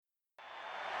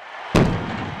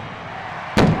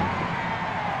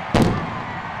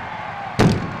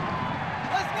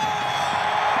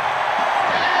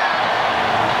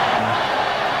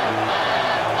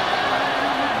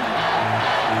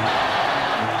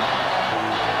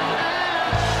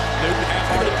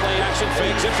motion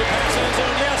fake, zips it past end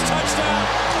zone. Yes, touchdown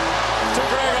to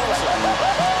Greg Olsen.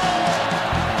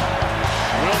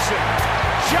 Wilson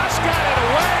just got it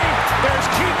away. There's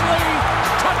Keatley.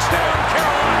 Touchdown,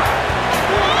 Carolina.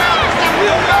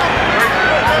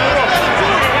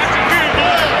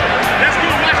 Let's go,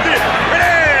 watch this.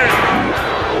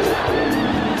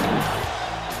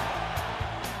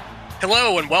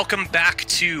 Hello and welcome back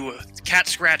to Cat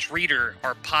Scratch Reader,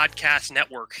 our podcast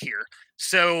network here.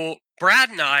 So Brad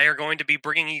and I are going to be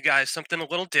bringing you guys something a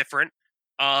little different,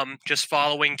 just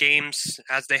following games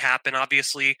as they happen.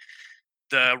 Obviously,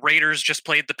 the Raiders just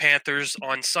played the Panthers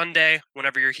on Sunday,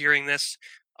 whenever you're hearing this.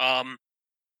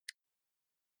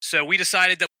 So we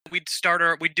decided that we'd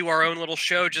do our own little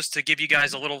show just to give you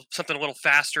guys something a little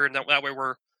faster, and that way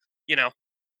we're,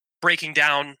 breaking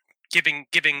down, giving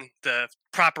the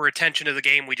proper attention to the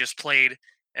game we just played,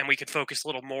 and we could focus a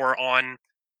little more on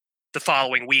the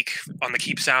following week on the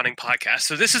Keep Sounding podcast.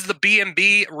 So this is the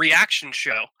B&B reaction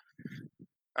show.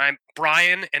 I'm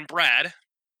Brian and Brad,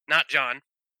 not John.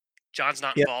 John's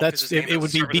not involved. It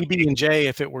would be BB and J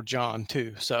if it were John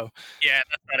too. So yeah,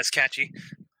 that's not as catchy.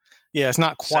 Yeah, it's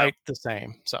not quite the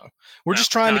same. So we're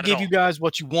just trying to give you guys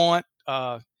what you want.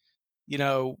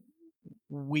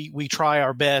 We try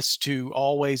our best to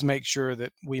always make sure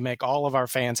that we make all of our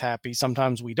fans happy.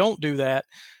 Sometimes we don't do that,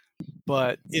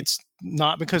 but it's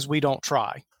not because we don't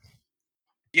try.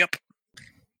 Yep,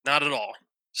 not at all.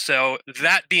 So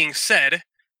that being said,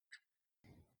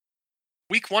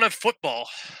 week 1 of football.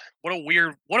 What a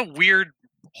weird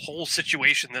whole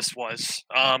situation this was.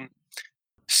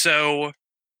 So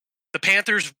the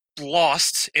Panthers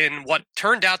lost in what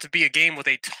turned out to be a game with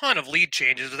a ton of lead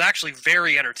changes. It was actually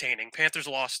very entertaining. Panthers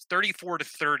lost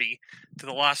 34-30 to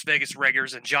the Las Vegas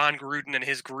Raiders and John Gruden and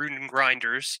his Gruden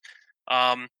Grinders.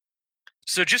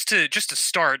 So just to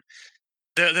start,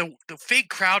 the fake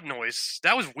crowd noise,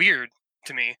 that was weird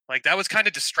to me. Like, that was kind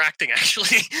of distracting,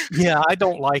 actually. Yeah, I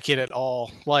don't like it at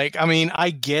all. Like, I mean, I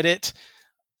get it.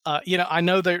 I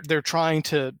know they're trying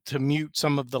to mute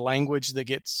some of the language that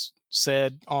gets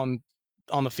said on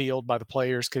the field by the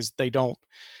players because they don't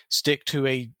stick to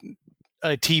a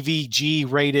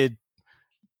TVG rated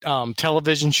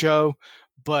television show,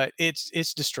 but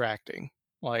it's distracting.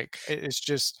 Like, it's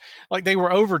just like they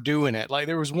were overdoing it. Like,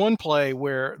 there was one play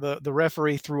where the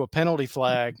referee threw a penalty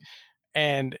flag,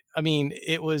 and I mean,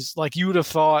 it was like, you would have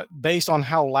thought, based on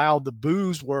how loud the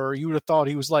boos were, you would have thought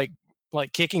he was like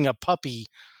kicking a puppy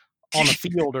on the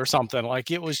field or something.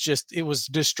 Like, it was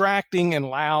distracting and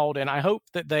loud, and I hope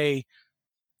they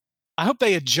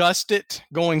adjust it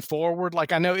going forward.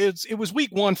 Like, I know it was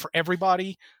week 1 for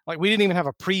everybody. Like, we didn't even have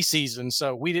a preseason,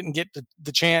 so we didn't get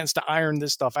the chance to iron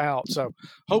this stuff out. So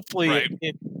hopefully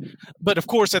right. But of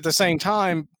course, at the same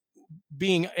time,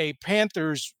 being a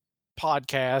Panthers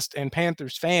podcast and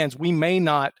Panthers fans, we may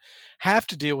not have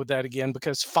to deal with that again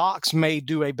because Fox may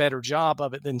do a better job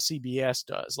of it than CBS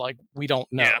does. Like, we don't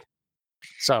know. Yeah.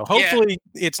 So hopefully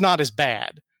it's not as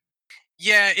bad.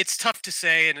 Yeah, it's tough to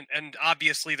say, and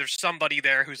obviously there's somebody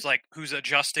there who's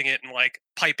adjusting it and like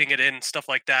piping it in and stuff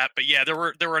like that. But yeah, there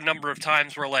were a number of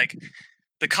times where like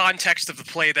the context of the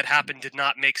play that happened did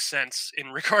not make sense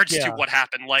in regards to what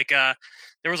happened. Like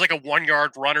there was like a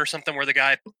 1-yard run or something where the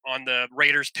guy on the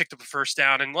Raiders picked up a first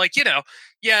down, and like,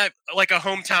 like a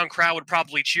hometown crowd would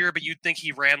probably cheer, but you'd think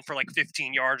he ran for like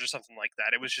 15 yards or something like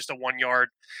that. It was just a 1-yard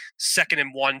 2nd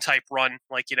and 1 type run,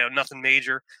 like, nothing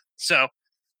major. So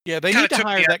yeah, they need to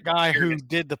hire that guy who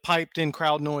did the piped-in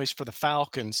crowd noise for the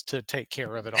Falcons to take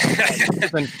care of it all.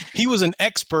 He was an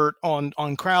expert on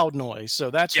crowd noise,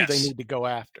 so that's who they need to go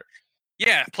after.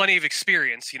 Yeah, plenty of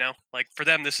experience, Like, for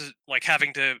them, this is like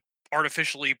having to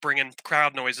artificially bring in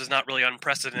crowd noise is not really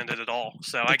unprecedented at all.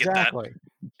 So I get that.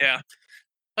 Yeah,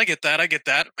 I get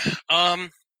that.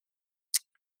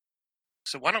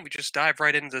 So why don't we just dive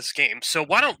right into this game? So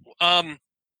why don't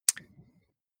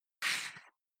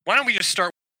we just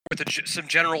start with some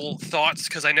general thoughts,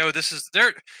 because I know there's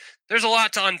a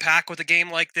lot to unpack with a game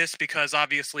like this, because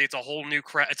obviously it's a whole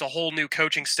new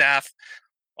coaching staff,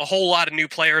 a whole lot of new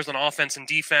players on offense and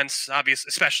defense,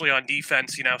 especially on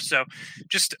defense, So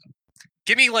just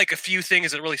give me like a few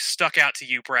things that really stuck out to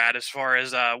you, Brad, as far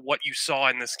as what you saw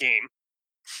in this game.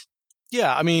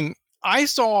 Yeah, I mean, I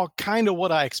saw kind of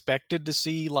what I expected to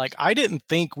see. Like, I didn't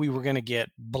think we were going to get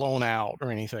blown out or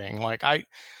anything. Like,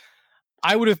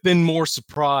 I would have been more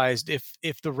surprised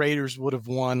if the Raiders would have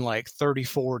won like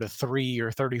 34-3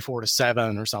 or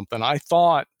 34-7 or something. I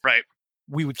thought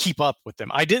we would keep up with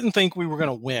them. I didn't think we were going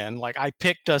to win. Like, I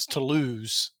picked us to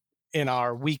lose in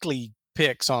our weekly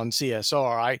picks on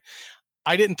CSR.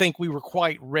 I didn't think we were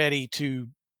quite ready to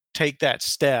take that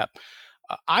step.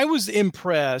 I was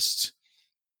impressed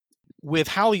with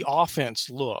how the offense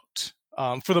looked.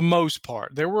 For the most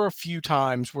part, there were a few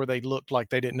times where they looked like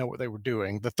they didn't know what they were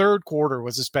doing. The third quarter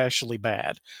was especially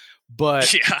bad,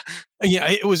 but yeah,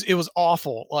 it was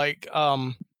awful. Like,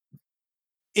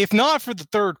 if not for the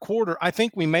third quarter, I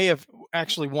think we may have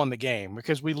actually won the game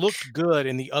because we looked good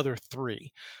in the other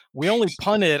three. We only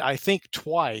punted, I think,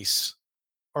 twice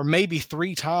or maybe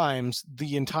three times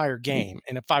the entire game.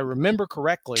 And if I remember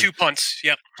correctly, 2 punts.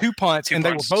 Yep. 2 punts, Two and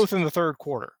punts. they were both in the third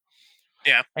quarter.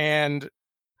 Yeah. And,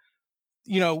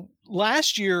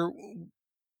 last year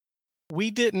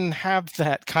we didn't have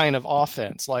that kind of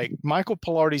offense. Like, Michael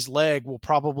Pilardi's leg will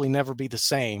probably never be the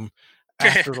same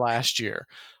after last year.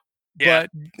 Yeah.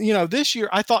 But, this year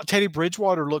I thought Teddy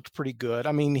Bridgewater looked pretty good.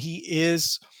 I mean, he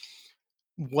is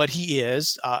what he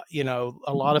is. A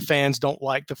lot of fans don't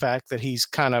like the fact that he's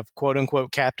kind of quote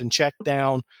unquote Captain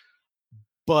Checkdown,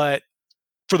 but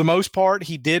for the most part,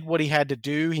 he did what he had to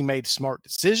do. He made smart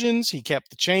decisions. He kept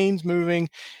the chains moving.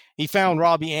 He found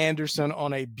Robbie Anderson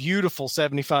on a beautiful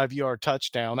 75-yard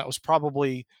touchdown. That was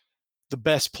probably the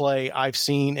best play I've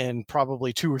seen in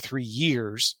probably 2 or 3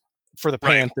 years for the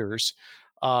Panthers.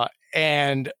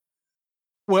 And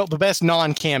the best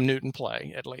non-Cam Newton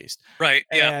play, at least. Right.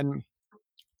 Yeah. And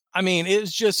I mean,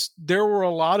 it's just, there were a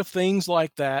lot of things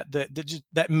like that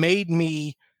made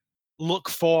me look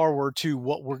forward to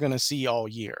what we're going to see all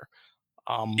year.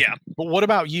 Yeah. But what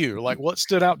about you? Like, what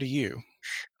stood out to you?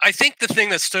 I think the thing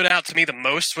that stood out to me the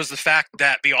most was the fact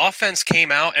that the offense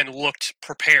came out and looked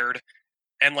prepared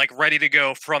and like ready to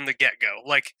go from the get-go.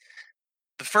 Like,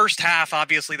 the first half,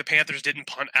 obviously the Panthers didn't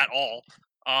punt at all.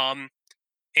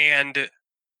 And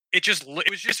it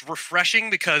was just refreshing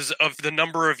because of the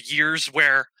number of years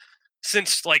where,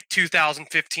 since like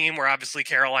 2015, where obviously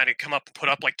Carolina come up and put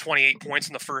up like 28 points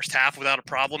in the first half without a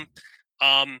problem.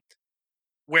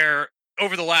 Where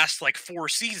over the last like 4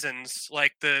 seasons,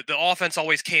 like the offense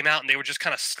always came out and they were just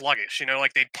kind of sluggish,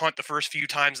 like they'd punt the first few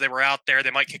times they were out there.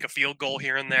 They might kick a field goal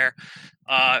here and there.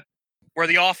 Where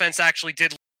the offense actually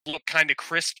did look kind of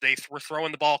crisp. They were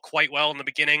throwing the ball quite well in the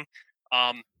beginning.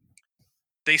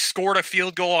 They scored a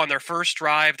field goal on their first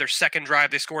drive. Their second drive,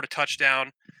 they scored a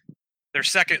touchdown. Their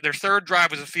third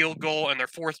drive was a field goal, and their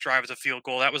fourth drive was a field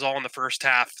goal. That was all in the first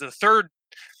half. The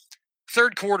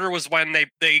third quarter was when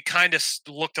they kind of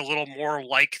looked a little more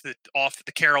like the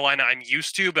Carolina I'm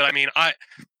used to. But I mean,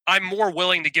 I'm more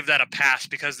willing to give that a pass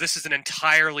because this is an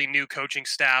entirely new coaching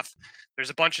staff. There's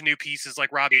a bunch of new pieces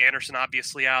like Robbie Anderson,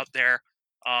 obviously, out there.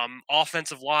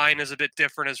 Offensive line is a bit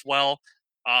different as well.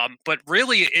 But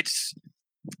really, it's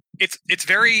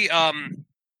very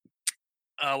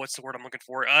what's the word I'm looking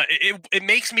for? It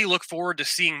makes me look forward to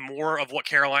seeing more of what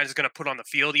Carolina is going to put on the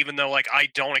field, even though like I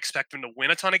don't expect them to win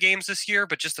a ton of games this year.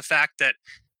 But just the fact that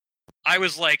I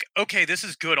was like, okay, this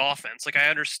is good offense. Like, I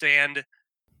understand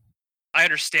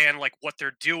like what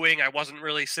they're doing. I wasn't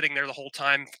really sitting there the whole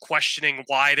time questioning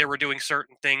why they were doing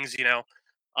certain things,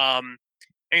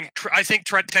 And I think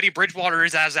Teddy Bridgewater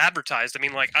is as advertised. I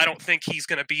mean, like, I don't think he's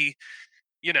going to be,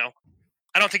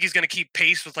 I don't think he's going to keep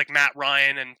pace with like Matt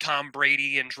Ryan and Tom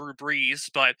Brady and Drew Brees,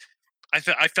 but I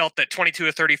felt that 22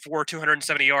 of 34,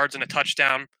 270 yards and a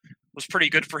touchdown was pretty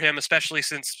good for him, especially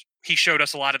since he showed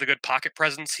us a lot of the good pocket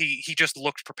presence. He just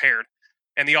looked prepared,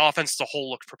 and the offense as a whole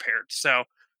looked prepared. So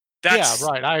that's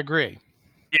right. I agree.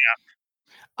 Yeah.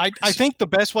 I think the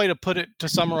best way to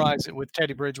summarize it with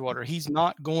Teddy Bridgewater, he's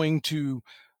not going to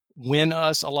win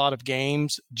us a lot of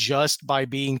games just by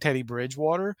being Teddy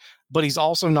Bridgewater, but he's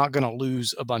also not going to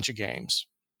lose a bunch of games.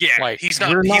 Yeah, like, he's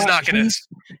not going to.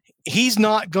 He's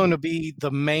not going to be the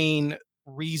main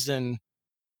reason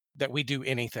that we do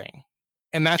anything,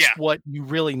 and that's what you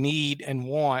really need and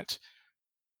want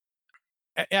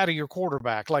out of your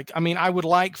quarterback. Like, I mean, I would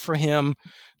like for him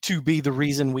to be the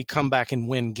reason we come back and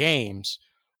win games,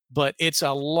 but it's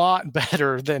a lot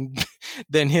better than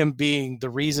him being the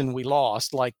reason we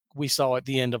lost, like we saw at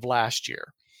the end of last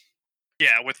year.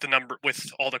 Yeah, with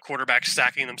all the quarterbacks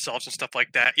stacking themselves and stuff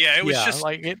like that. Yeah, it was just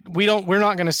like we're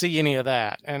not going to see any of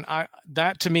that, and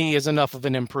that to me is enough of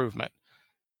an improvement,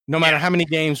 no matter how many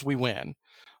games we win.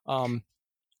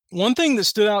 One thing that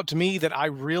stood out to me that I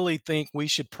really think we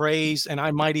should praise, and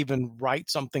I might even write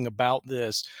something about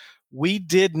this. We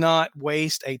did not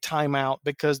waste a timeout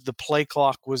because the play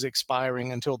clock was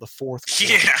expiring until the fourth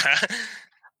quarter. Yeah,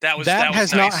 that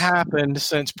has nice. Not happened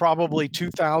since probably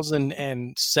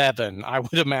 2007, I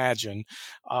would imagine.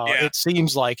 It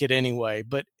seems like it anyway.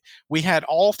 But we had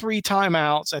all 3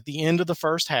 timeouts at the end of the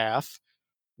first half.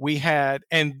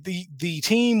 And the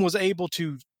team was able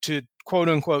to quote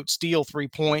unquote steal 3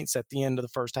 points at the end of the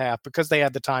first half because they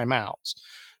had the timeouts.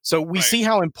 So we see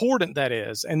how important that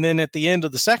is. And then at the end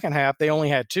of the second half, they only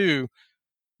had 2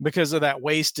 because of that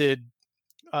wasted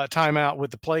timeout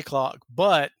with the play clock.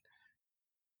 But,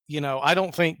 I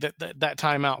don't think that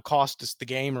timeout cost us the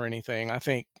game or anything. I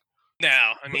think.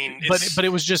 No, I mean, but it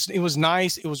was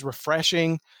nice. It was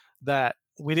refreshing that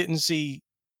we didn't see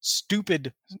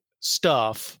stupid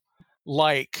stuff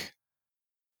like,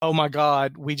 oh my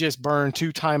God, we just burned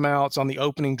 2 timeouts on the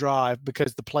opening drive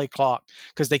because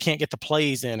they can't get the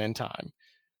plays in time.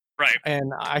 Right.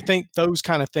 And I think those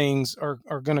kind of things are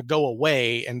going to go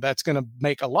away, and that's going to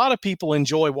make a lot of people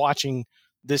enjoy watching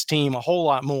this team a whole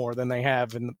lot more than they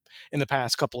have in the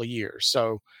past couple of years.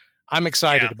 So I'm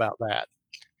excited about that.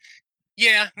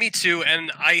 Yeah, me too.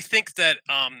 And I think that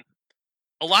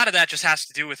a lot of that just has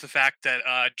to do with the fact that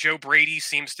Joe Brady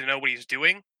seems to know what he's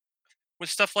doing with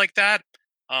stuff like that.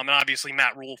 And obviously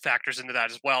Matt Rule factors into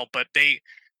that as well. But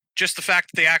just the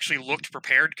fact that they actually looked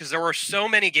prepared, because there were so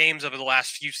many games over the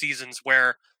last few seasons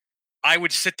where I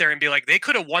would sit there and be like, they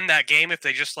could have won that game if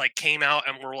they just like came out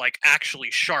and were like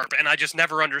actually sharp. And I just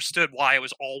never understood why it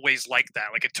was always like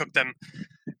that. Like it took them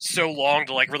so long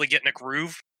to like really get in a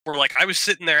groove. Where like I was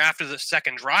sitting there after the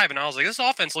second drive and I was like, this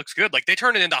offense looks good. Like they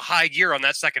turned it into high gear on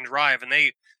that second drive, and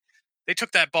they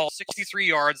took that ball 63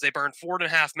 yards. They burned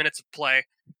 4.5 minutes of play.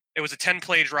 It was a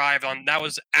 10-play drive that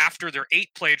was after their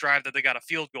 8-play drive that they got a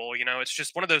field goal. It's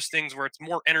just one of those things where it's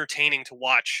more entertaining to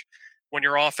watch when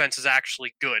your offense is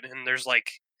actually good. And there's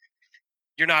like,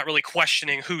 you're not really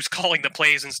questioning who's calling the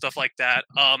plays and stuff like that.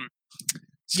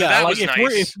 So that was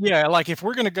nice. If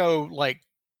we're going to go like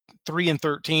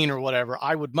 3-13 or whatever,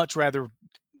 I would much rather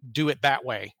do it that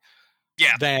way.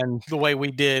 Yeah. Than the way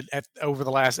we did over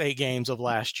the last 8 games of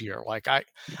last year. Like I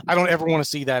don't ever want to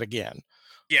see that again.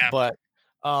 Yeah. But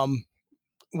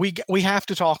we have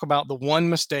to talk about the one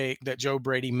mistake that Joe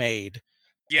Brady made.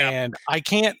 Yeah. And I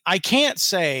can't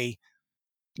say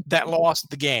that lost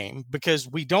the game because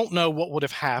we don't know what would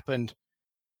have happened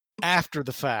after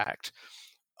the fact.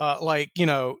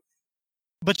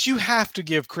 But you have to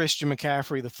give Christian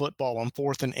McCaffrey the football on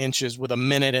 4th and inches with 1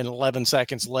 minute and 11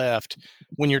 seconds left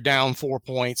when you're down 4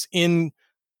 points in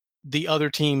the other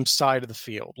team's side of the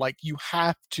field. Like you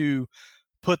have to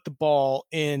put the ball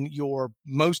in your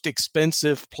most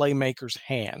expensive playmaker's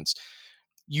hands.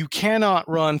 You cannot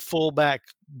run fullback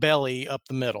belly up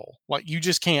the middle. Like you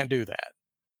just can't do that.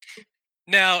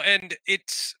 Now, and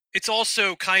it's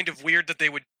also kind of weird that they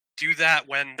would do that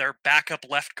when their backup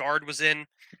left guard was in.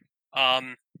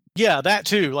 Yeah, that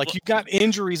too. Like you've got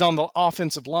injuries on the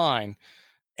offensive line,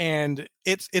 and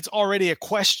it's already a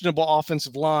questionable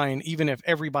offensive line, even if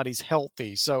everybody's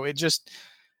healthy. So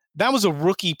that was a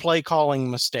rookie play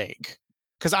calling mistake.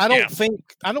 Because I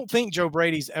don't think Joe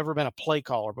Brady's ever been a play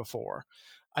caller before.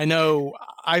 I know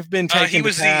I've been taken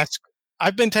to task.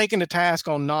 I've been taken to task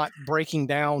on not breaking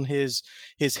down his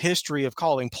history of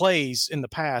calling plays in the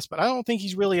past, but I don't think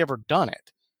he's really ever done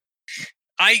it.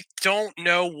 I don't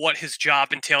know what his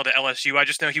job entailed at LSU. I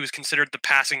just know he was considered the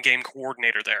passing game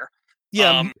coordinator there.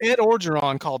 Yeah, Ed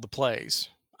Orgeron called the plays.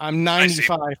 I'm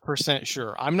 95%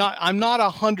 sure. I'm not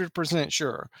 100%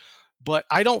 sure, but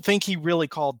I don't think he really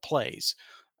called plays.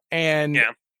 And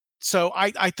so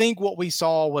I think what we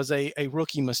saw was a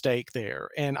rookie mistake there.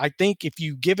 And I think if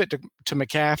you give it to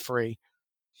McCaffrey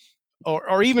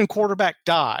or even quarterback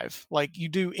dive, like you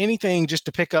do anything just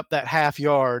to pick up that half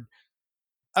yard.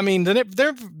 I mean,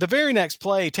 the very next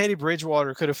play, Teddy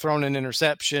Bridgewater could have thrown an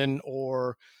interception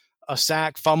or a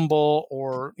sack fumble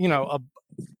or, a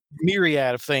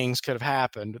myriad of things could have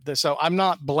happened. So I'm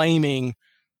not blaming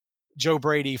Joe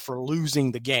Brady for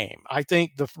losing the game. I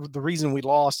think the reason we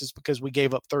lost is because we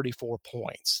gave up 34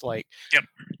 points. Like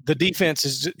the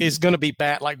defense is going to be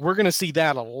bad. Like we're going to see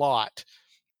that a lot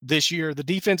this year. The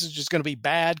defense is just going to be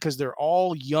bad because they're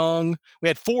all young. We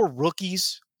had 4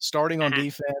 rookies starting on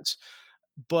defense.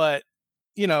 But,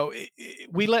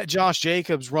 we let Josh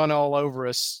Jacobs run all over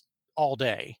us all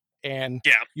day. And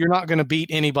you're not going to beat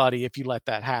anybody if you let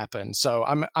that happen. So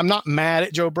I'm not mad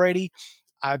at Joe Brady.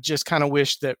 I just kind of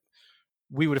wish that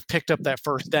we would have picked up that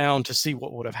first down to see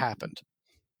what would have happened.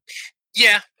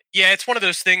 Yeah. Yeah. It's one of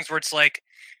those things where it's like,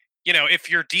 if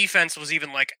your defense was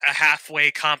even like a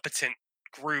halfway competent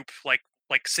group, like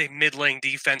say mid-lane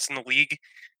defense in the league,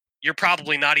 you're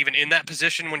probably not even in that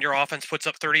position when your offense puts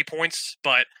up 30 points.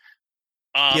 But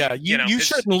you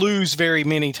shouldn't lose very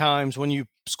many times when you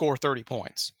score 30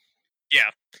 points.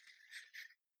 Yeah.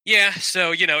 Yeah,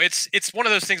 so it's one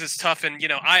of those things that's tough, and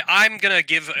I'm gonna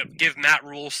give Matt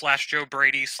Rule / Joe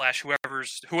Brady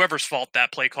 / whoever's fault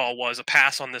that play call was a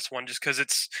pass on this one, just because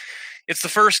it's the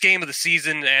first game of the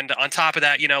season, and on top of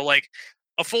that,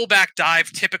 a fullback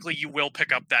dive, typically you will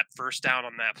pick up that first down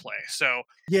on that play. So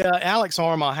yeah, Alex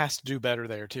Armah has to do better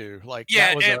there too. Like yeah,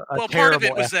 that was a well, terrible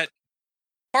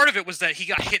part of it was that he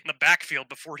got hit in the backfield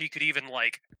before he could even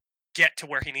like get to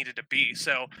where he needed to be.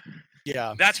 So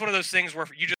yeah, that's one of those things where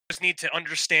you just need to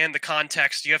understand the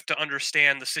context. You have to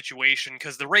understand the situation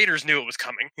because the Raiders knew it was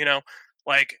coming.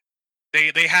 Like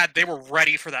they were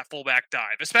ready for that fullback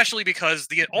dive, especially because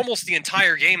almost the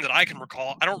entire game that I can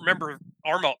recall, I don't remember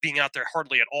Armah being out there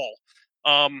hardly at all.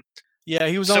 Yeah,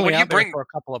 he was only out there for a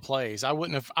couple of plays. I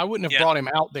wouldn't have brought him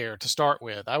out there to start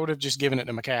with. I would have just given it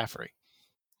to McCaffrey.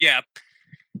 Yeah.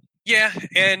 Yeah,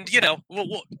 and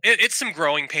it's some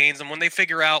growing pains, and when they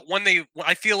figure out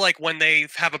I feel like when they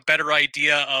have a better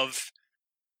idea of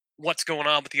what's going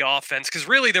on with the offense, because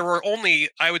really there were only,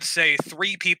 I would say,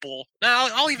 3 people. Now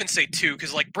I'll even say 2,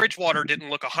 because like Bridgewater didn't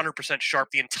look 100% sharp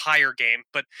the entire game,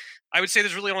 but I would say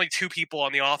there's really only 2 people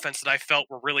on the offense that I felt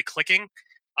were really clicking.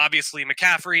 Obviously,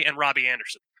 McCaffrey and Robbie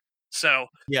Anderson. So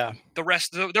yeah, the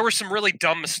rest, there were some really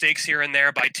dumb mistakes here and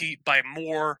there by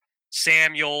Moore,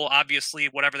 Samuel, obviously,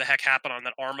 whatever the heck happened on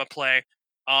that Armah play.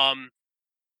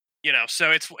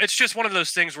 So it's just one of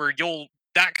those things where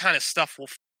that kind of stuff will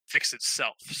fix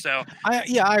itself. So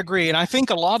I agree, and I think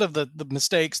a lot of the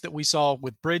mistakes that we saw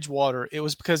with Bridgewater, it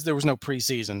was because there was no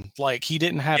preseason. Like he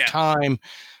didn't have time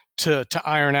to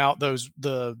iron out those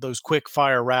quick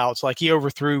fire routes. Like he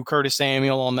overthrew Curtis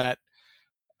Samuel on that.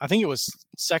 I think it was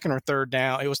second or third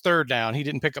down. It was third down. He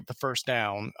didn't pick up the first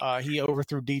down. He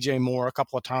overthrew DJ Moore a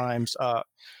couple of times.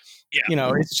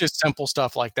 It's just simple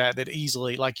stuff like that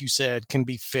easily, like you said, can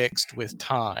be fixed with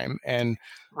time. And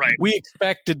we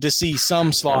expected to see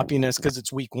some sloppiness because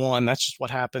it's week 1. That's just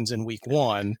what happens in week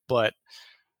 1. But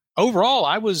overall,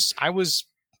 I was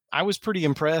pretty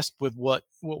impressed with what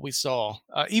we saw.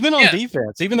 Even on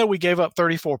defense, even though we gave up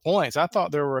 34 points, I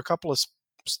thought there were a couple of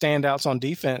standouts on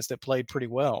defense that played pretty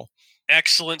well.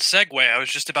 Excellent segue. I was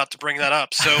just about to bring that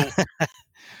up. So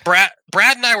Brad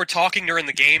and I were talking during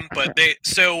the game, but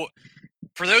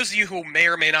for those of you who may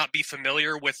or may not be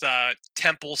familiar with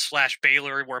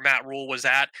Temple/Baylor, where Matt Rule was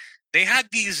at, they had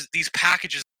these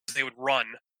packages they would run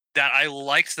that I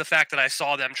liked the fact that I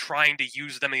saw them trying to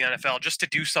use them in the NFL just to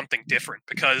do something different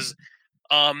because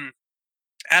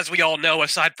as we all know,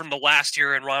 aside from the last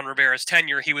year in Ron Rivera's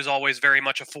tenure, he was always very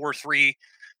much a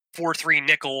 4-3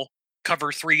 nickel,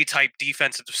 cover 3 type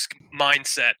defensive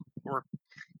mindset. Or,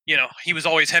 he was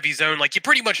always heavy zone. Like, you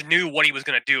pretty much knew what he was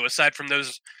going to do, aside from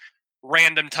those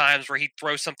random times where he'd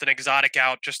throw something exotic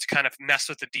out just to kind of mess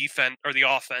with the defense or the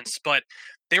offense. But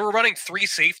they were running 3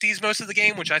 safeties most of the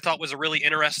game, which I thought was a really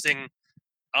interesting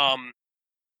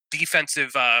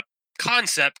defensive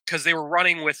concept because they were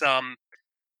running with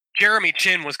Jeremy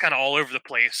Chin was kind of all over the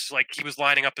place. Like he was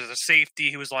lining up as a safety,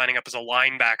 he was lining up as a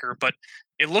linebacker, but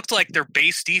it looked like their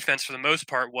base defense for the most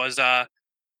part was,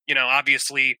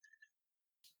 obviously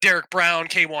Derek Brown,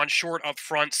 K'Wan Short up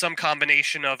front, some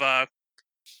combination of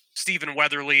Stephen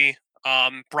Weatherly,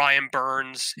 Brian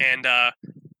Burns, and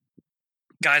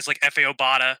guys like Efe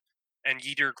Obata and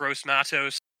Yetur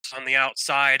Gross-Matos on the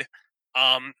outside.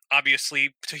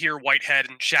 Obviously, Tahir Whitehead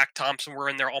and Shaq Thompson were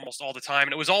in there almost all the time,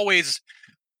 and it was always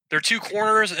their 2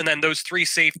 corners, and then those 3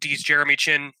 safeties, Jeremy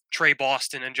Chin, Trey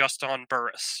Boston, and Justin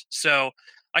Burris. So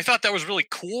I thought that was really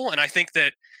cool, and I think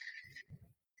that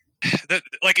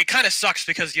it kind of sucks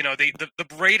because, the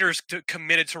Raiders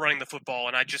committed to running the football,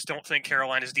 and I just don't think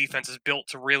Carolina's defense is built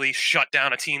to really shut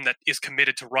down a team that is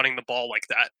committed to running the ball like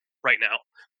that right now.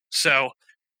 So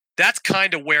that's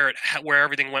kind of where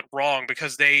everything went wrong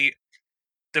because the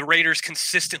Raiders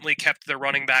consistently kept their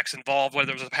running backs involved,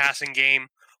 whether it was a passing game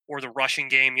or the rushing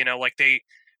game,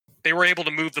 they were able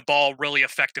to move the ball really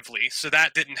effectively. So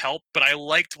that didn't help, but I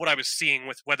liked what I was seeing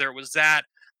with whether it was that,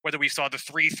 whether we saw the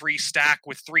 3-3 stack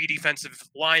with 3 defensive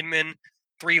linemen,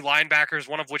 3 linebackers,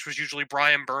 one of which was usually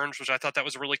Brian Burns, which I thought that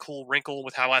was a really cool wrinkle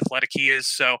with how athletic he is.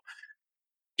 So,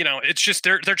 it's just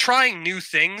they're trying new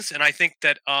things, and I think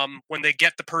that when they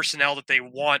get the personnel that they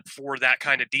want for that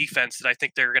kind of defense, that I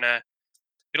think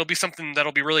it'll be something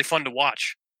that'll be really fun to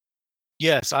watch.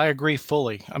 Yes, I agree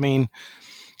fully. I mean,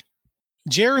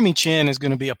 Jeremy Chin is going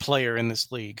to be a player in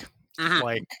this league. Mm-hmm.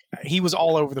 Like he was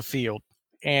all over the field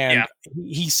and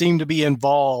he seemed to be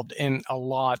involved in a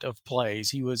lot of plays.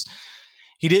 He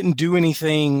didn't do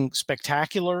anything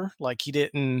spectacular. Like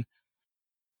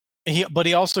but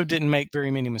he also didn't make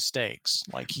very many mistakes.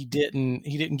 Like he didn't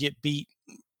get beat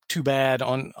too bad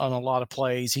on a lot of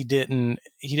plays. He didn't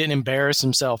embarrass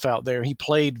himself out there. He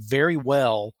played very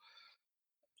well.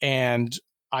 And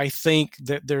I think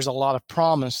that there's a lot of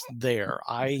promise there.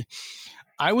 I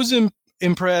was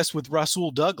impressed with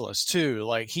Rasul Douglas too.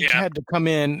 Like he had to come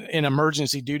in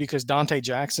emergency duty because Dante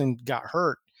Jackson got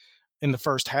hurt in the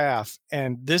first half.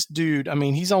 And this dude, I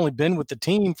mean, he's only been with the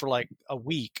team for like a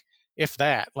week, if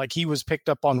that. Like he was picked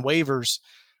up on waivers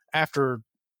after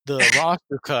the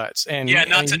roster cuts. And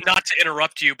not to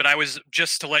interrupt you, but I was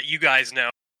just to let you guys know,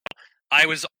 I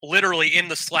was literally in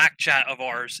the Slack chat of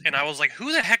ours, and I was like,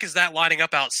 "Who the heck is that lining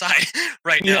up outside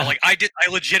right now?" Like I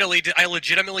legitimately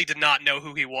did not know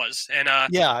who he was. And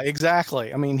yeah,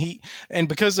 exactly. I mean,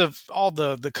 because of all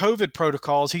the COVID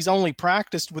protocols, he's only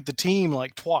practiced with the team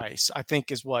like twice, I think,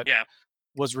 is what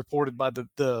was reported by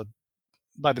the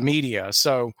media.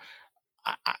 So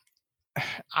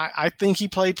I think he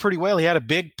played pretty well. He had a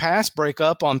big pass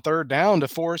breakup on third down to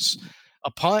force a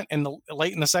punt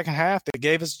late in the second half that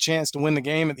gave us a chance to win the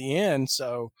game at the end.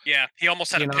 So yeah, he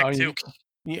almost had a pick too.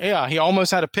 He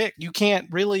almost had a pick. You can't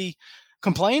really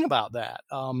complain about that.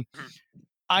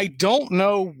 I don't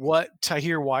know what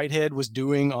Tahir Whitehead was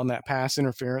doing on that pass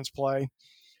interference play.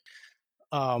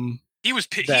 He was.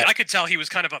 I could tell he was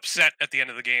kind of upset at the end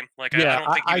of the game. Like yeah, I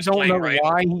don't think he was playing know right.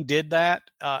 Why he did that.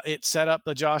 It set up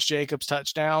the Josh Jacobs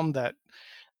touchdown that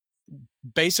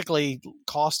basically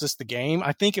cost us the game.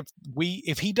 I think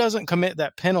if he doesn't commit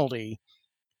that penalty,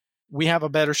 we have a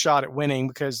better shot at winning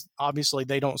because obviously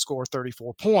they don't score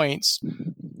 34 points.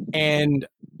 And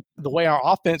the way our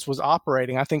offense was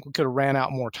operating, I think we could have ran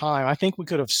out more time. I think we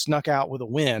could have snuck out with a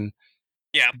win.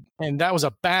 Yeah. And that was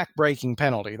a back-breaking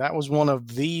penalty. That was one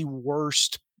of the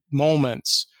worst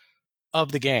moments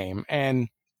of the game.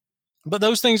 But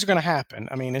those things are going to happen.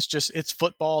 I mean, it's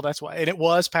football. That's why, and it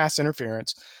was pass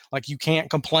interference. Like you can't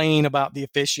complain about the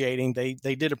officiating. They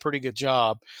did a pretty good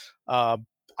job.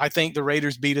 I think the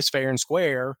Raiders beat us fair and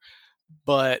square,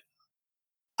 but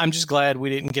I'm just glad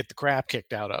we didn't get the crap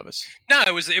kicked out of us. No,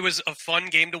 it was a fun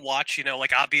game to watch. You know,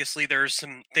 like obviously there's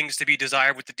some things to be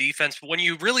desired with the defense, but when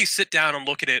you really sit down and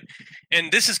look at it,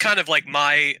 and this is kind of like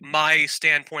my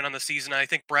standpoint on the season. I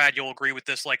think Brad, you'll agree with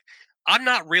this. Like, I'm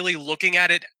not really looking at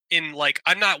it in like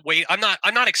I'm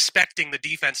not expecting the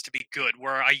defense to be good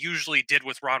where I usually did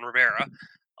with Ron Rivera.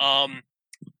 I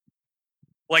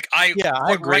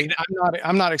agree.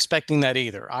 I'm not expecting that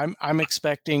either. I'm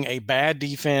expecting a bad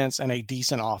defense and a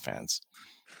decent offense.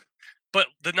 But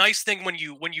the nice thing when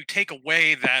you take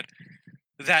away that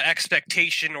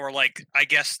expectation or like I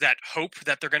guess that hope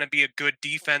that they're going to be a good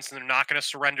defense and they're not going to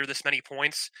surrender this many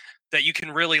points, that you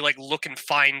can really like look and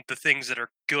find the things that are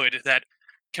good that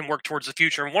can work towards the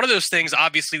future. And one of those things,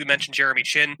 obviously, we mentioned Jeremy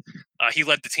Chin. He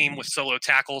led the team with solo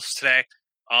tackles today.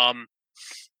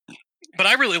 But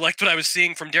I really liked what I was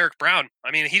seeing from Derek Brown.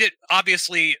 I mean,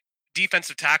 obviously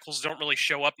defensive tackles don't really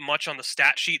show up much on the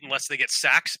stat sheet unless they get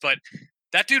sacks, but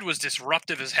that dude was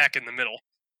disruptive as heck in the middle.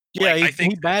 Yeah, like,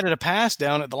 he batted a pass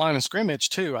down at the line of scrimmage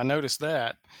too. I noticed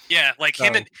that. Yeah, like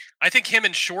I think him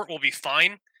and Short will be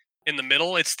fine in the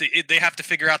middle. They have to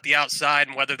figure out the outside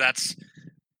and whether that's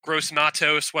Gross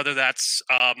Matos, whether that's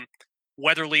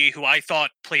Weatherly, who I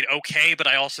thought played okay, but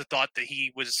I also thought that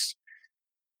he was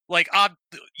like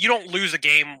you don't lose a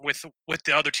game with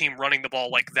the other team running the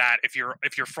ball like that if your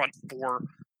front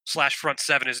 4/front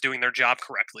 7 is doing their job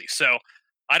correctly. So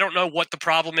I don't know what the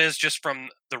problem is just from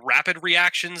the rapid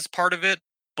reactions part of it,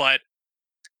 but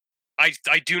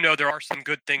I do know there are some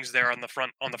good things there on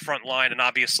the front line, and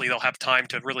obviously they'll have time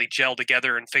to really gel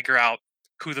together and figure out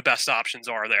who the best options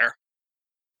are there.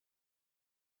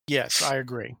 Yes, I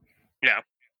agree. Yeah.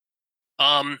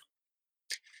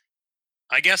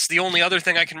 I guess the only other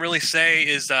thing I can really say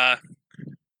is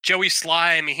Joey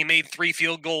Sly. I mean, he made 3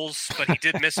 field goals, but he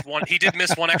did miss one. He did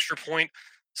miss one extra point.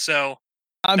 So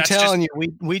I'm telling you,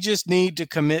 we just need to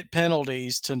commit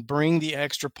penalties to bring the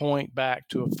extra point back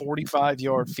to a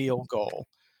 45-yard field goal.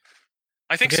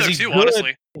 I think so too,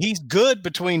 honestly. He's good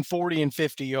between 40 and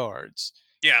 50 yards.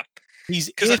 Yeah.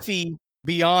 He's iffy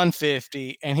beyond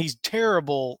 50, and he's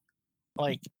terrible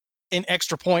like in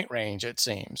extra point range, it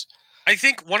seems. I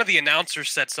think one of the announcers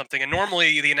said something, and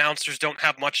normally the announcers don't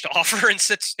have much to offer in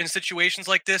situations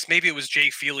like this. Maybe it was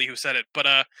Jay Feely who said it, but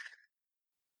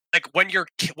like when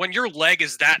your leg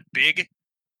is that big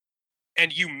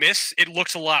and you miss, it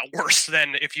looks a lot worse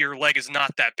than if your leg is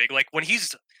not that big. Like when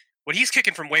he's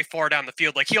kicking from way far down the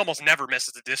field, like he almost never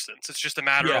misses the distance. It's just a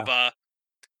matter of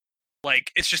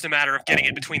getting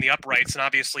it between the uprights, and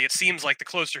obviously it seems like the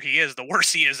closer he is, the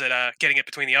worse he is at getting it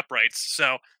between the uprights.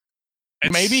 So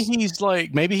maybe he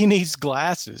needs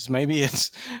glasses. Maybe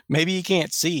he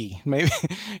can't see. Maybe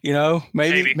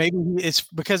maybe it's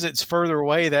because it's further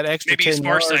away. That extra maybe 10 he's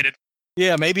farsighted.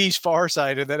 Yeah, maybe he's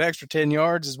farsighted. That extra 10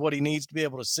 yards is what he needs to be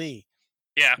able to see.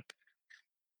 Yeah.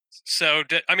 So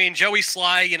I mean, Joey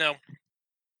Sly,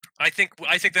 I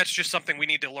think that's just something we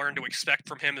need to learn to expect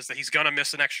from him, is that he's gonna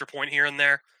miss an extra point here and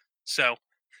there. So,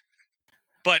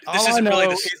 but this All I isn't really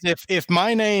know this. is if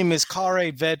my name is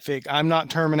Kare Vedvik, I'm not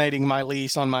terminating my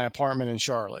lease on my apartment in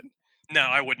Charlotte. No,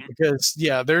 I wouldn't. Because,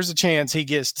 yeah, there's a chance he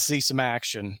gets to see some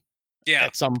action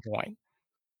at some point.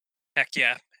 Heck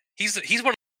yeah. He's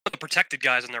one of the protected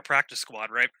guys in their practice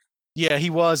squad, right? Yeah, he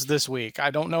was this week.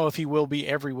 I don't know if he will be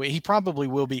every week. He probably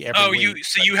will be every week.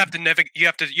 So you have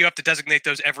to designate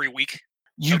those every week?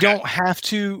 You don't have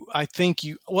to. I think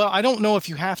I don't know if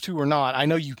you have to or not. I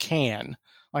know you can.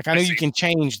 Like, I know you can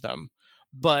change them.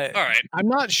 But all right. I'm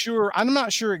not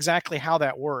sure exactly how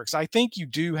that works. I think you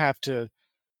do have to,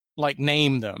 like,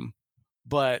 name them.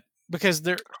 But because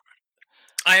they're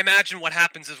I imagine what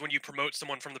happens is when you promote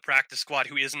someone from the practice squad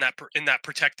who is in that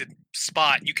protected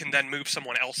spot, you can then move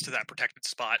someone else to that protected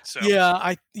spot. So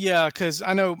because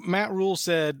I know Matt Rule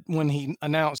said when he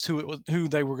announced who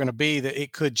they were going to be, that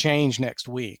it could change next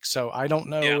week. So I don't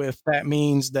know if that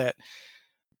means that,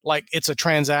 like, it's a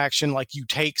transaction, like you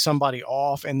take somebody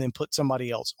off and then put somebody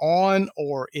else on,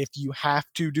 or if you have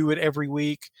to do it every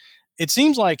week. It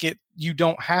seems like you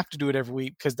don't have to do it every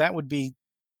week, because that would be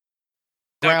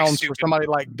grounds for somebody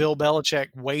like Bill Belichick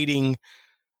waiting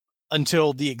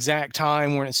until the exact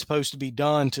time when it's supposed to be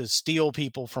done to steal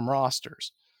people from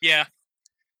rosters. Yeah.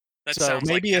 So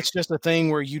maybe it's just a thing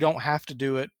where you don't have to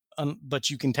do it, but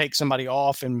you can take somebody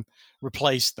off and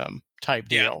replace them type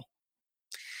deal.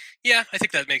 Yeah, I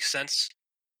think that makes sense.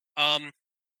 Well,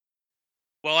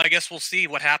 I guess we'll see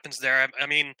what happens there. I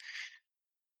mean,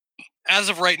 as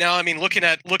of right now, I mean, looking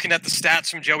at the stats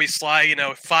from Joey Sly,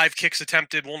 5 kicks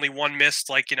attempted, only 1 missed.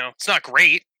 Like, it's not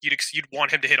great. You'd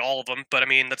want him to hit all of them, but I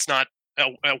mean, that's not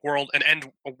a world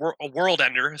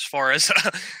ender as far as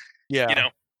a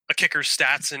kicker's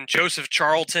stats. And Joseph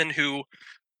Charlton, who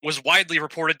was widely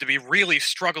reported to be really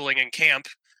struggling in camp,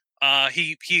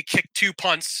 he kicked 2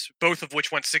 punts, both of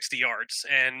which went 60 yards,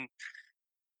 and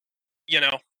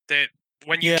that.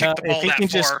 When you kick the ball that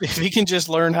far, if he can just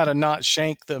learn how to not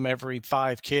shank them every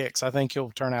 5 kicks, I think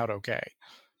he'll turn out okay.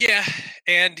 Yeah,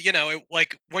 and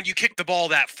like when you kick the ball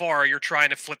that far, you're trying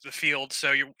to flip the field,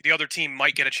 so the other team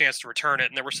might get a chance to return it.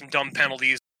 And there were some dumb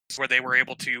penalties where they were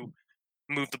able to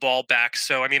move the ball back.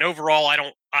 So I mean, overall, I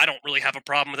don't really have a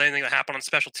problem with anything that happened on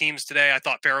special teams today. I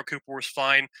thought Pharaoh Cooper was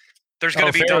fine. There's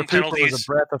going to be dumb penalties. Cooper was a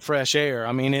breath of fresh air.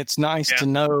 I mean, it's nice to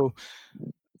know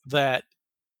that.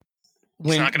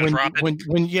 When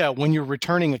you're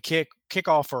returning a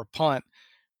kickoff or a punt,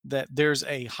 that there's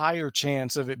a higher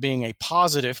chance of it being a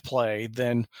positive play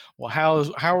than, well, how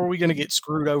are we going to get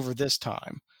screwed over this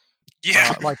time?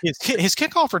 Yeah, like his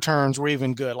kickoff returns were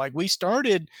even good. Like, we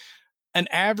started an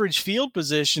average field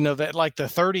position of at like the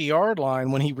 30-yard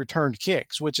line when he returned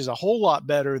kicks, which is a whole lot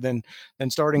better than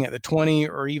starting at the 20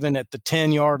 or even at the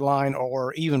 10-yard line,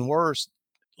 or even worse,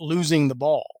 losing the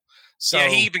ball. So, yeah,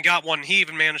 he even got one. He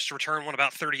even managed to return one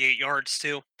about 38 yards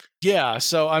too. Yeah,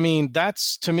 so I mean,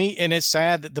 that's, to me, and it's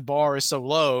sad that the bar is so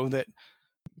low that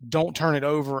don't turn it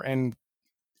over and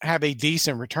have a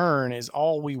decent return is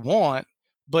all we want.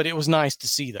 But it was nice to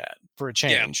see that for a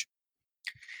change.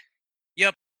 Yeah.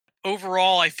 Yep.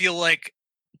 Overall, I feel like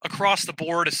across the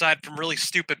board, aside from really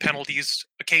stupid penalties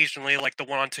occasionally, like the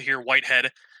one on Tahir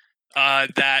Whitehead,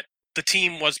 that the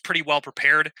team was pretty well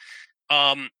prepared.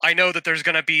 I know that there's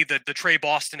going to be the Trey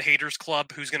Boston haters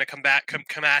club who's going to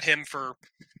come at him for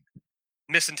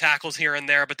missing tackles here and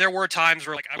there. But there were times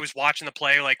where, like, I was watching the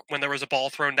play, like when there was a ball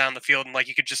thrown down the field, and like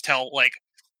you could just tell, like,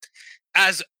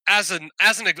 as an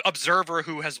observer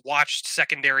who has watched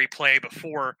secondary play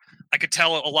before, I could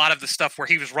tell a lot of the stuff where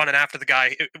he was running after the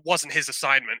guy, it wasn't his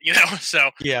assignment,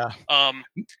 So yeah.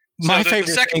 My favorite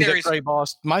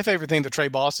thing that Trey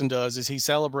Boston does is he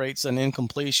celebrates an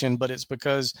incompletion, but it's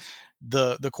because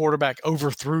the quarterback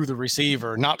overthrew the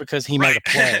receiver, not because he made a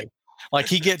play. Like,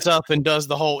 he gets up and does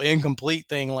the whole incomplete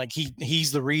thing, like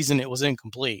he's the reason it was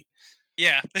incomplete.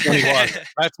 Yeah.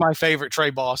 That's my favorite Trey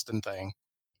Boston thing.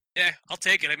 Yeah, I'll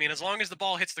take it. I mean, as long as the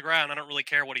ball hits the ground, I don't really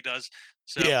care what he does.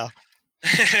 So yeah.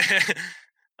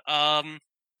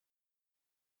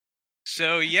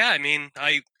 So yeah, I mean,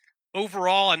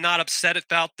 overall, I'm not upset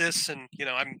about this, and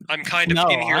I'm kind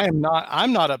of in here. I'm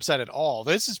not upset at all.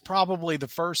 This is probably the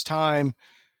first time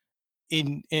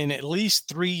in at least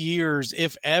 3 years,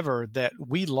 if ever, that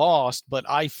we lost, but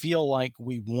I feel like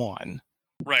we won.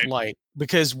 Right. Like,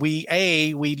 because we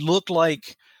looked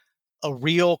like a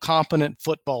real competent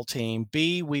football team.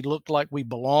 B, we looked like we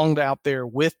belonged out there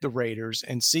with the Raiders,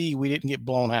 and C, we didn't get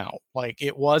blown out. Like,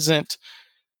 it wasn't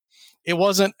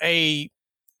a.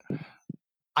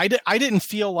 I didn't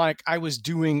feel like I was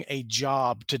doing a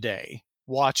job today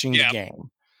watching the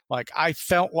game. Like, I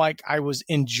felt like I was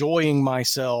enjoying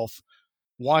myself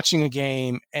watching a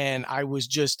game, and I was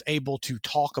just able to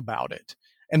talk about it.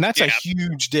 And that's a Yeah.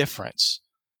 huge difference.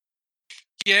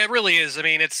 Yeah, it really is. I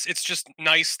mean, it's just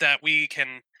nice that we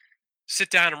can sit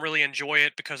down and really enjoy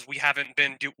it because we haven't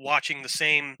been watching the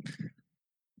same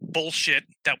bullshit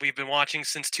that we've been watching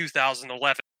since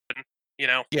 2011. You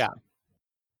know, Yeah.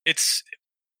 it's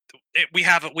we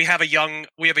have a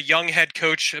young head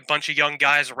coach, a bunch of young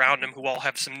guys around him who all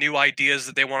have some new ideas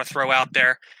that they want to throw out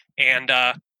there, and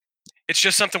it's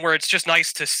just something where it's just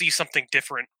nice to see something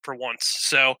different for once.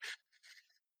 So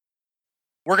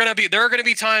there are gonna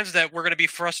be times that we're gonna be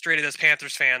frustrated as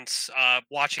Panthers fans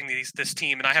watching this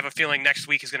team, and I have a feeling next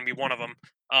week is gonna be one of them.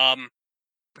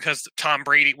 Because Tom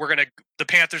Brady, the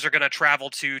Panthers are gonna travel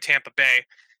to Tampa Bay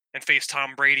and face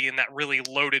Tom Brady in that really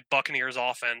loaded Buccaneers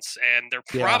offense, and they're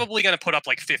probably gonna put up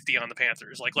like 50 on the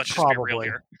Panthers. Like, let's just be real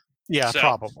here. Yeah, So,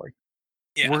 probably.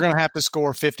 Yeah. We're gonna have to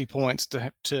score 50 points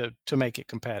to make it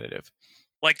competitive.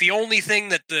 Like, the only thing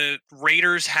that the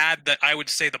Raiders had that I would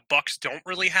say the Bucs don't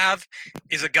really have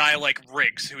is a guy like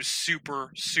Riggs, who's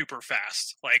super, super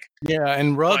fast. Like, yeah,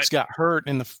 and Ruggs got hurt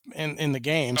in the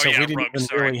game, so we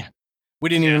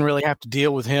didn't even really have to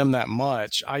deal with him that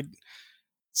much. But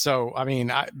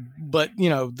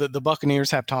the Buccaneers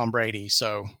have Tom Brady,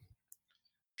 so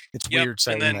it's weird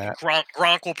saying and then that.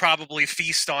 Gronk will probably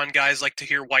feast on guys like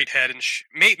Tahir Whitehead and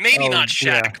maybe not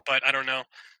Shaq, but I don't know.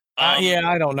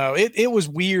 I don't know. It was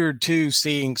weird too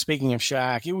speaking of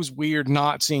Shaq, it was weird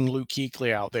not seeing Luke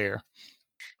Kuechly out there.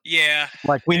 Yeah.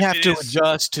 Like, we have to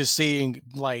adjust to seeing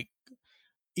like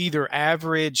either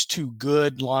average to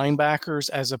good linebackers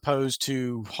as opposed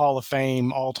to Hall of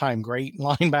Fame all-time great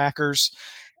linebackers.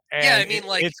 And yeah, I mean,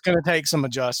 like, it's going to take some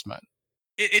adjustment.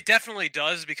 It definitely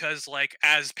does, because, like,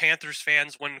 as Panthers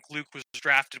fans, when Luke was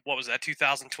drafted, what was that,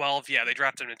 2012? Yeah, they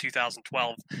drafted him in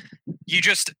 2012. You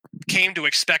just came to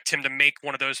expect him to make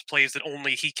one of those plays that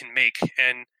only he can make,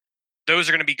 and those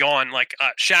are going to be gone. Like,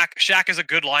 Shaq is a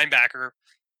good linebacker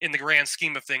in the grand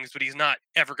scheme of things, but he's not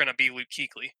ever going to be Luke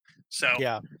Kuechly. So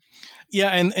yeah,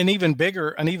 and an even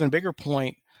bigger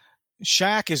point,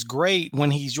 Shaq is great when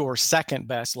he's your second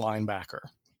best linebacker.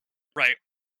 Right.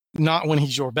 Not when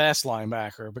he's your best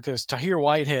linebacker, because Tahir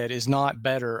Whitehead is not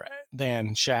better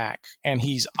than Shaq, and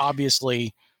he's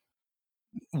obviously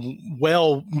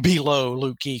well below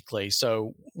Luke Kuechly.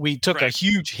 So we took a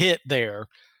huge hit there.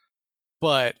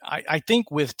 But I think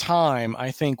with time,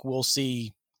 we'll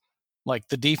see, like,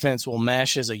 the defense will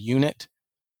mesh as a unit.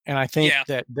 And I think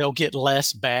that they'll get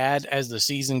less bad as the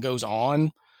season goes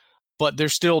on, but they're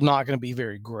still not going to be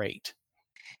very great.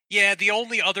 Yeah, the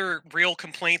only other real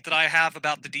complaint that I have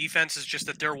about the defense is just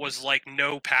that there was, like,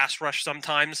 no pass rush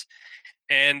sometimes.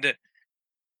 And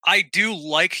I do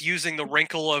like using the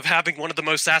wrinkle of having one of the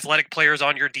most athletic players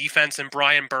on your defense and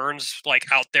Brian Burns, like,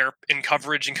 out there in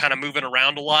coverage and kind of moving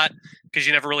around a lot, because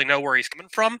you never really know where he's coming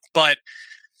from. But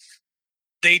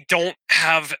they don't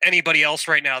have anybody else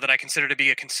right now that I consider to be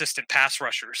a consistent pass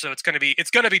rusher. So it's going to be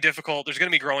difficult. There's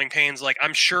going to be growing pains. Like,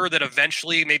 I'm sure that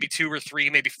eventually, maybe 2 or 3,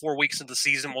 maybe 4 weeks into the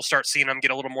season, we'll start seeing them get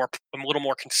a little more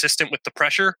consistent with the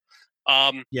pressure.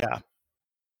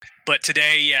 But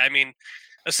today, I mean,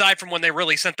 aside from when they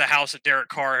really sent the house at Derek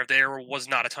Carr, there was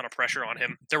not a ton of pressure on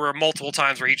him. There were multiple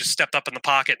times where he just stepped up in the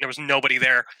pocket and there was nobody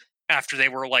there after they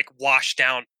were, like, washed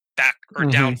down back or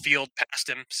downfield past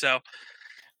him. So,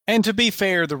 and to be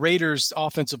fair, the Raiders'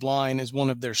 offensive line is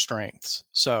one of their strengths.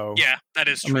 So yeah, that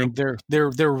is true. I mean,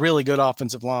 they're really good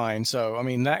offensive line. So I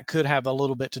mean, that could have a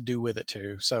little bit to do with it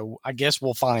too. So I guess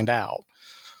we'll find out.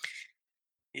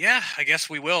 Yeah, I guess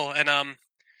we will. And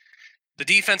the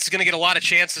defense is going to get a lot of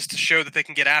chances to show that they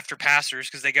can get after passers,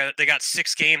 because they got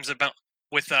 6 games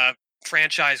with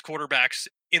franchise quarterbacks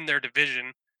in their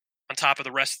division on top of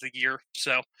the rest of the year.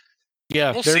 So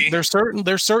yeah, we'll see.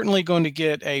 They're certainly going to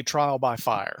get a trial by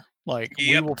fire. Like,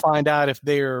 we will find out if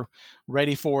they're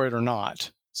ready for it or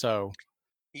not. So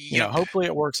hopefully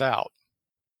it works out.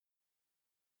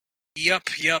 Yep.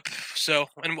 So,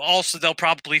 and also they'll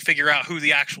probably figure out who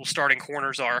the actual starting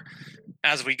corners are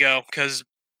as we go, because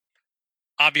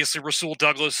obviously Rasul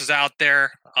Douglas is out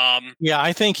there. Yeah,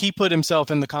 I think he put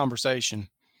himself in the conversation.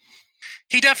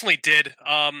 He definitely did.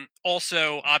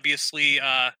 Also, obviously,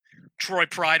 Troy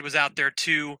Pride was out there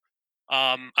too.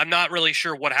 I'm not really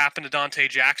sure what happened to Dante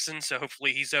Jackson, so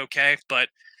hopefully he's okay. But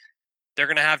they're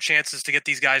going to have chances to get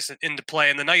these guys into play.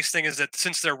 And the nice thing is that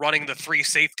since they're running the 3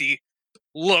 safety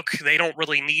look, they don't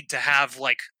really need to have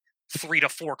like 3 to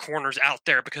 4 corners out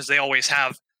there, because they always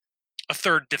have a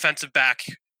third defensive back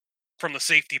from the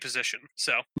safety position.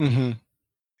 So,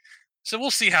 so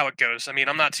we'll see how it goes. I mean,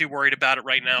 I'm not too worried about it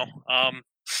right now.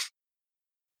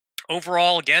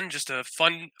 overall, again, just a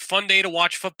fun day to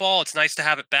watch football. It's nice to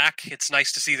have it back. It's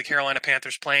nice to see the Carolina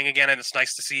Panthers playing again, and it's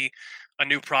nice to see a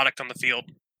new product on the field.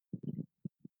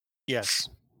 Yes.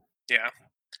 Yeah.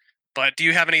 But do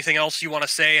you have anything else you want to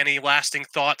say? Any lasting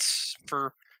thoughts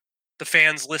for the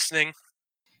fans listening?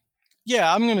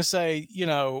 Yeah, I'm going to say,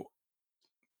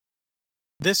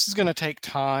 this is going to take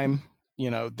time.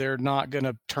 They're not going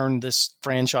to turn this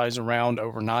franchise around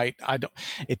overnight.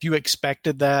 If you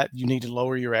expected that, you need to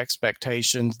lower your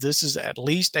expectations. This is at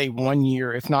least a 1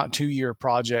 year, if not 2 year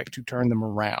project to turn them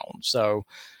around. So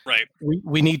right.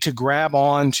 We need to grab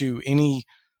on to any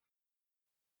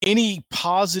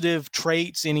positive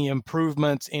traits, any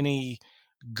improvements, any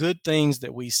good things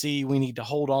that we see. We need to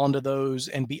hold on to those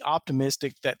and be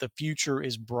optimistic that the future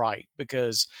is bright,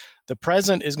 because the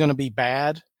present is going to be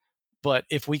bad. But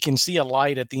if we can see a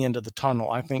light at the end of the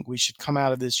tunnel, I think we should come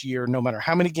out of this year, no matter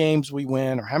how many games we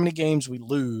win or how many games we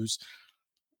lose,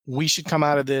 we should come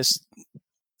out of this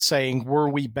saying, were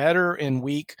we better in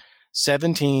week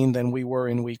 17 than we were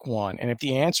in week 1? And if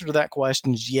the answer to that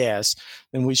question is yes,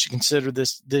 then we should consider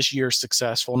this year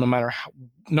successful, no matter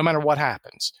what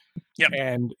happens. Yep.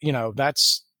 And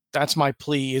that's my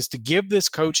plea, is to give this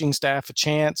coaching staff a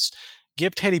chance,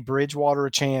 give Teddy Bridgewater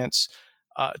a chance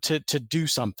to do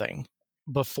something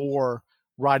before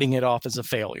writing it off as a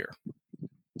failure.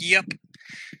 Yep.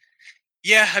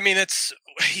 Yeah, I mean,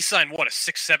 he signed, what, a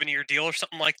 6-7 year deal or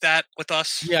something like that with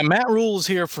us? Yeah, Matt Rule is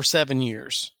here for 7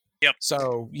 years. Yep.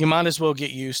 So you might as well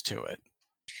get used to it.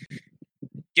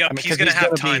 Yep, he's going to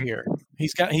have time. Be here.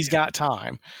 He's got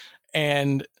time.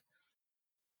 And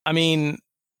I mean,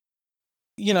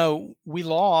 we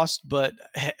lost, but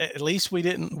at least we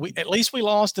didn't. At least we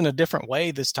lost in a different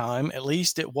way this time. At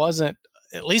least it wasn't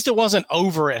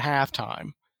over at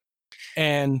halftime.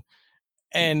 And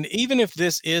even if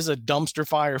this is a dumpster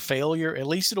fire failure, at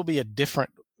least it'll be a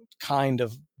different kind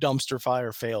of dumpster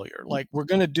fire failure. Like, we're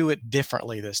going to do it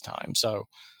differently this time. So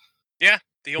yeah,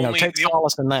 take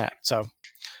solace in that. So.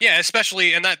 Yeah,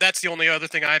 especially, and that's the only other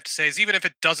thing I have to say is, even if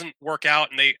it doesn't work out,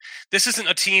 and this isn't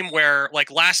a team where,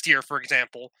 like last year, for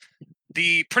example,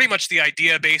 pretty much the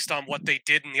idea based on what they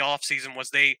did in the offseason was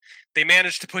they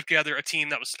managed to put together a team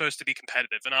that was supposed to be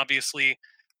competitive. And obviously,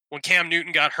 when Cam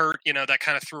Newton got hurt, that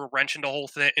kind of threw a wrench into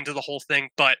the whole thing.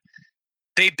 But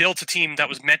they built a team that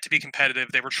was meant to be competitive.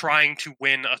 They were trying to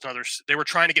win they were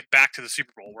trying to get back to the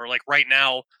Super Bowl, where, like, right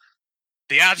now,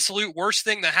 the absolute worst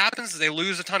thing that happens is they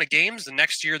lose a ton of games. The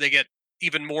next year they get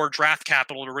even more draft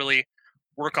capital to really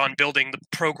work on building the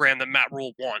program that Matt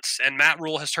Rule wants. And Matt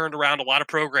Rule has turned around a lot of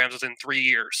programs within 3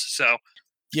 years. So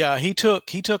yeah, he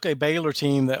took a Baylor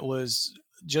team that was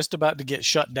just about to get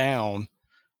shut down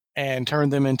and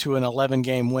turned them into an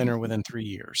 11-game winner within 3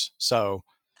 years. So,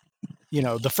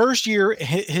 the first year,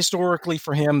 historically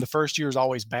for him, the first year is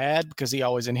always bad because he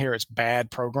always inherits bad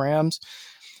programs.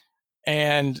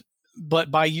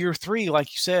 But by year 3,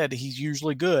 like you said, he's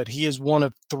usually good. He is one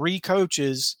of 2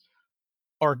 coaches,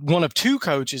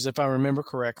 if I remember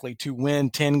correctly, to win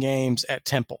 10 games at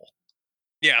Temple.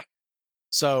 Yeah.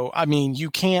 So, I mean,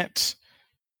 you can't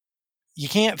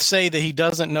say that he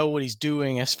doesn't know what he's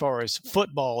doing as far as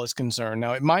football is concerned.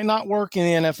 Now, it might not work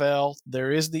in the NFL.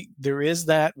 There is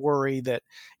that worry that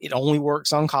it only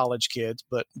works on college kids,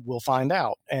 but we'll find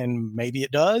out. And maybe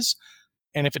it does.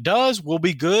 And if it does, we'll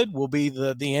be good. We'll be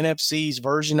the NFC's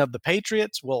version of the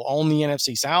Patriots. We'll own the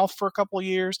NFC South for a couple of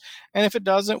years. And if it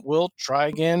doesn't, we'll try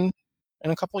again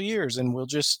in a couple of years. And we'll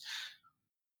just,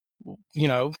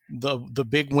 the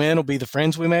big win will be the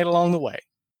friends we made along the way.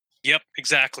 Yep,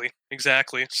 exactly.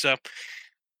 So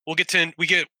we're going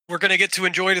to get to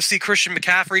enjoy to see Christian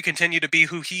McCaffrey continue to be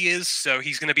who he is. So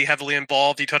he's going to be heavily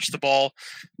involved. He touched the ball.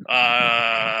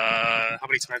 How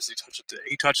many times did he touch it?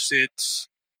 He touched it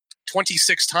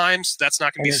 26 times. That's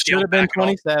not going to be scaled back. It should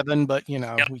have been 27, but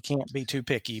yep. We can't be too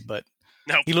picky. But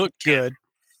no, he looked good.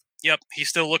 Yep, he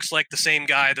still looks like the same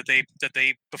guy that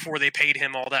they before they paid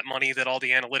him all that money that all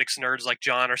the analytics nerds like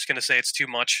John are going to say it's too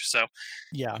much. So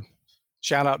yeah,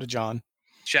 shout out to John.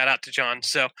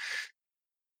 So,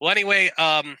 well, anyway,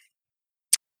 I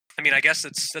mean, I guess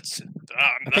that's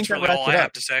really all I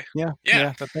have to say. Yeah.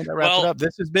 I think that wraps it up.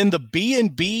 This has been the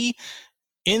B&B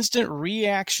Instant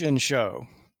Reaction Show.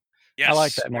 Yes, I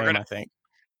like that name.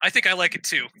 I think I like it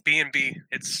too. B&B.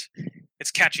 It's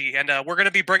catchy, and we're going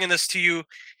to be bringing this to you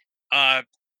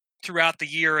throughout the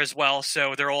year as well.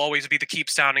 So there will always be the Keep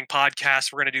Sounding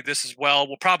podcast. We're going to do this as well.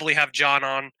 We'll probably have John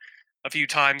on a few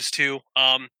times too.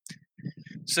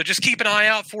 So just keep an eye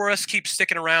out for us. Keep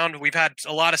sticking around. We've had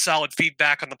a lot of solid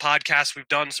feedback on the podcast we've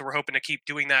done, so we're hoping to keep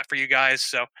doing that for you guys.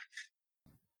 So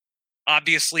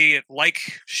obviously, like,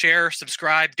 share,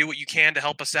 subscribe, do what you can to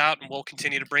help us out, and we'll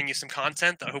continue to bring you some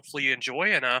content that hopefully you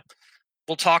enjoy. And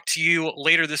we'll talk to you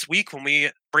later this week when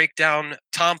we break down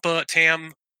Tampa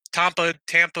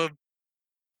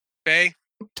Bay.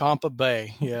 Tampa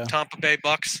Bay, yeah. Tampa Bay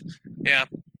Bucks. Yeah.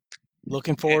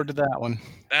 Looking forward to that one.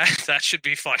 That should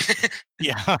be fun.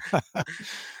 Yeah.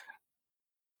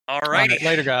 All righty.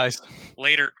 Later, guys.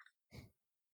 Later.